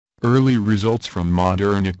Early results from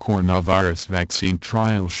Moderna coronavirus vaccine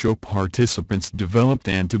trial show participants developed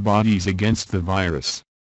antibodies against the virus.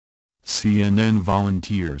 CNN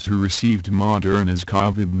volunteers who received Moderna's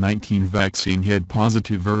COVID-19 vaccine had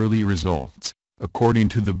positive early results, according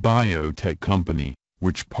to the biotech company,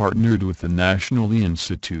 which partnered with the National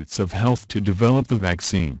Institutes of Health to develop the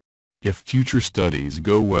vaccine. If future studies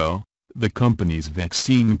go well, the company's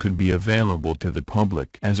vaccine could be available to the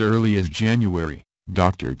public as early as January.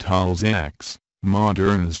 Dr. Tal Zaks,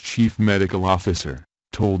 Moderna's chief medical officer,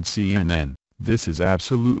 told CNN, "This is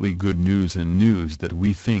absolutely good news and news that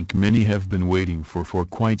we think many have been waiting for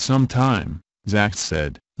quite some time," Zaks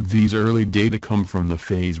said. These early data come from the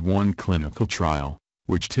Phase 1 clinical trial,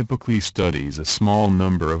 which typically studies a small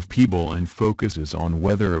number of people and focuses on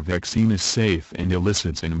whether a vaccine is safe and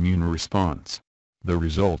elicits an immune response. The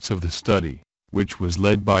results of the study, which was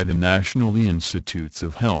led by the National Institutes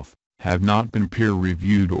of Health, have not been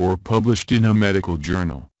peer-reviewed or published in a medical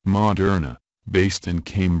journal. Moderna, based in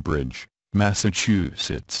Cambridge,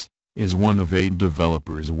 Massachusetts, is one of 8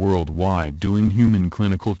 developers worldwide doing human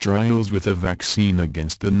clinical trials with a vaccine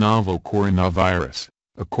against the novel coronavirus,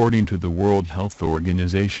 according to the World Health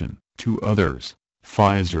Organization. 2 others,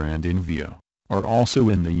 Pfizer and Invio, are also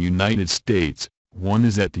in the United States. One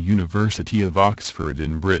is at the University of Oxford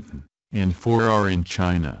in Britain, and 4 are in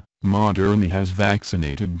China. Moderna has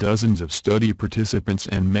vaccinated dozens of study participants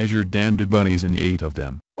and measured antibodies in 8 of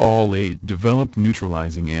them. All 8 developed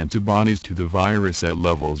neutralizing antibodies to the virus at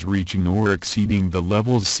levels reaching or exceeding the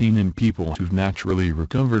levels seen in people who've naturally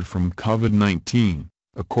recovered from COVID-19.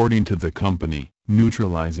 According to the company,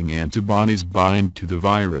 neutralizing antibodies bind to the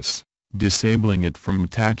virus, disabling it from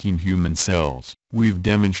attacking human cells. "We've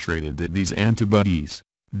demonstrated that these antibodies,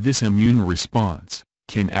 this immune response,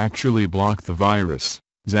 can actually block the virus,"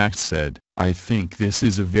 Zaks said. "I think this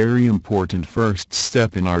is a very important first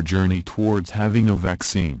step in our journey towards having a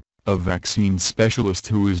vaccine." A vaccine specialist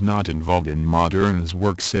who is not involved in Moderna's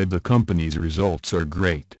work said the company's results are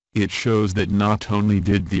great. "It shows that not only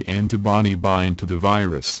did the antibody bind to the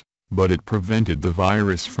virus, but it prevented the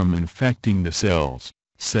virus from infecting the cells,"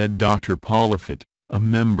 said Dr. Paul Lafitte, a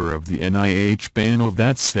member of the NIH panel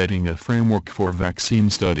that's setting a framework for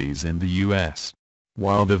vaccine studies in the U.S.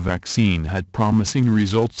 While the vaccine had promising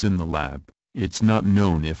results in the lab, it's not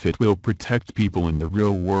known if it will protect people in the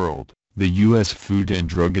real world. The U.S. Food and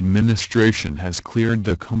Drug Administration has cleared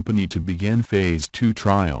the company to begin Phase 2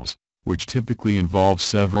 trials, which typically involve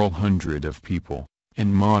several hundred of people,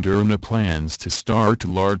 and Moderna plans to start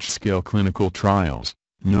large-scale clinical trials,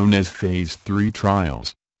 known as Phase 3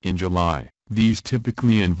 trials, in July. These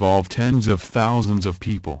typically involve tens of thousands of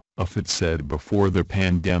people. Lafitte said before the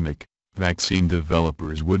pandemic, vaccine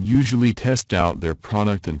developers would usually test out their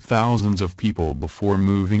product in thousands of people before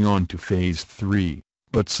moving on to Phase 3,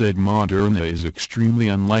 but said Moderna is extremely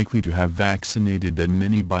unlikely to have vaccinated that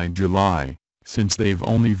many by July, since they've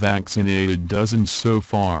only vaccinated dozens so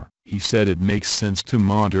far. He said it makes sense to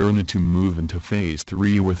Moderna to move into Phase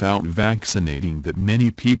 3 without vaccinating that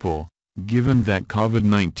many people, given that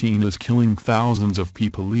COVID-19 is killing thousands of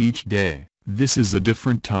people each day. "This is a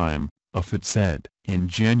different time," Lafitte said. In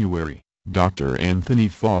January, Dr. Anthony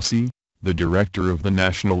Fauci, the director of the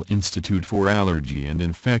National Institute for Allergy and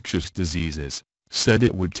Infectious Diseases, said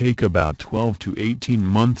it would take about 12 to 18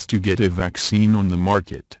 months to get a vaccine on the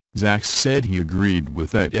market. Zaks said he agreed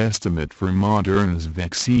with that estimate for Moderna's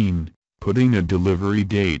vaccine, putting a delivery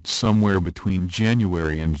date somewhere between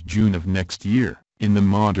January and June of next year. In the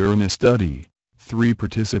Moderna study, 3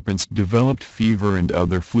 participants developed fever and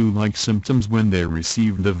other flu-like symptoms when they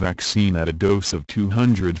received the vaccine at a dose of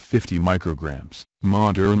 250 micrograms.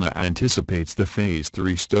 Moderna anticipates the Phase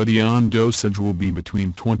 3 study on dosage will be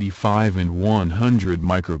between 25 and 100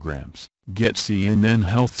 micrograms. Get CNN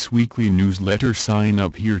Health's weekly newsletter. Sign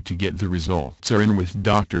up here to get the results. Are in with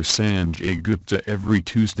Dr. Sanjay Gupta every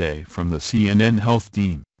Tuesday from the CNN Health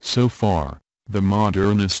team. So far, the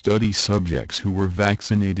Moderna study subjects who were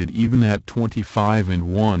vaccinated even at 25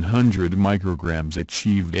 and 100 micrograms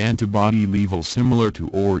achieved antibody levels similar to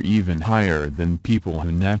or even higher than people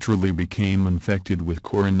who naturally became infected with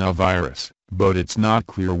coronavirus. But it's not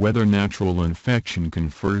clear whether natural infection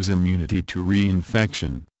confers immunity to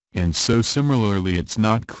reinfection, and so similarly it's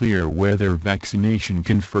not clear whether vaccination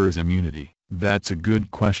confers immunity. That's a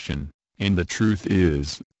good question, and the truth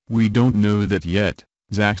is, we don't know that yet,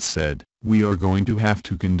 Zaks said. "We are going to have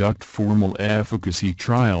to conduct formal efficacy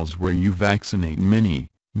trials where you vaccinate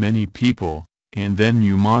many people, and then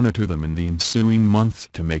you monitor them in the ensuing months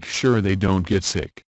to make sure they don't get sick."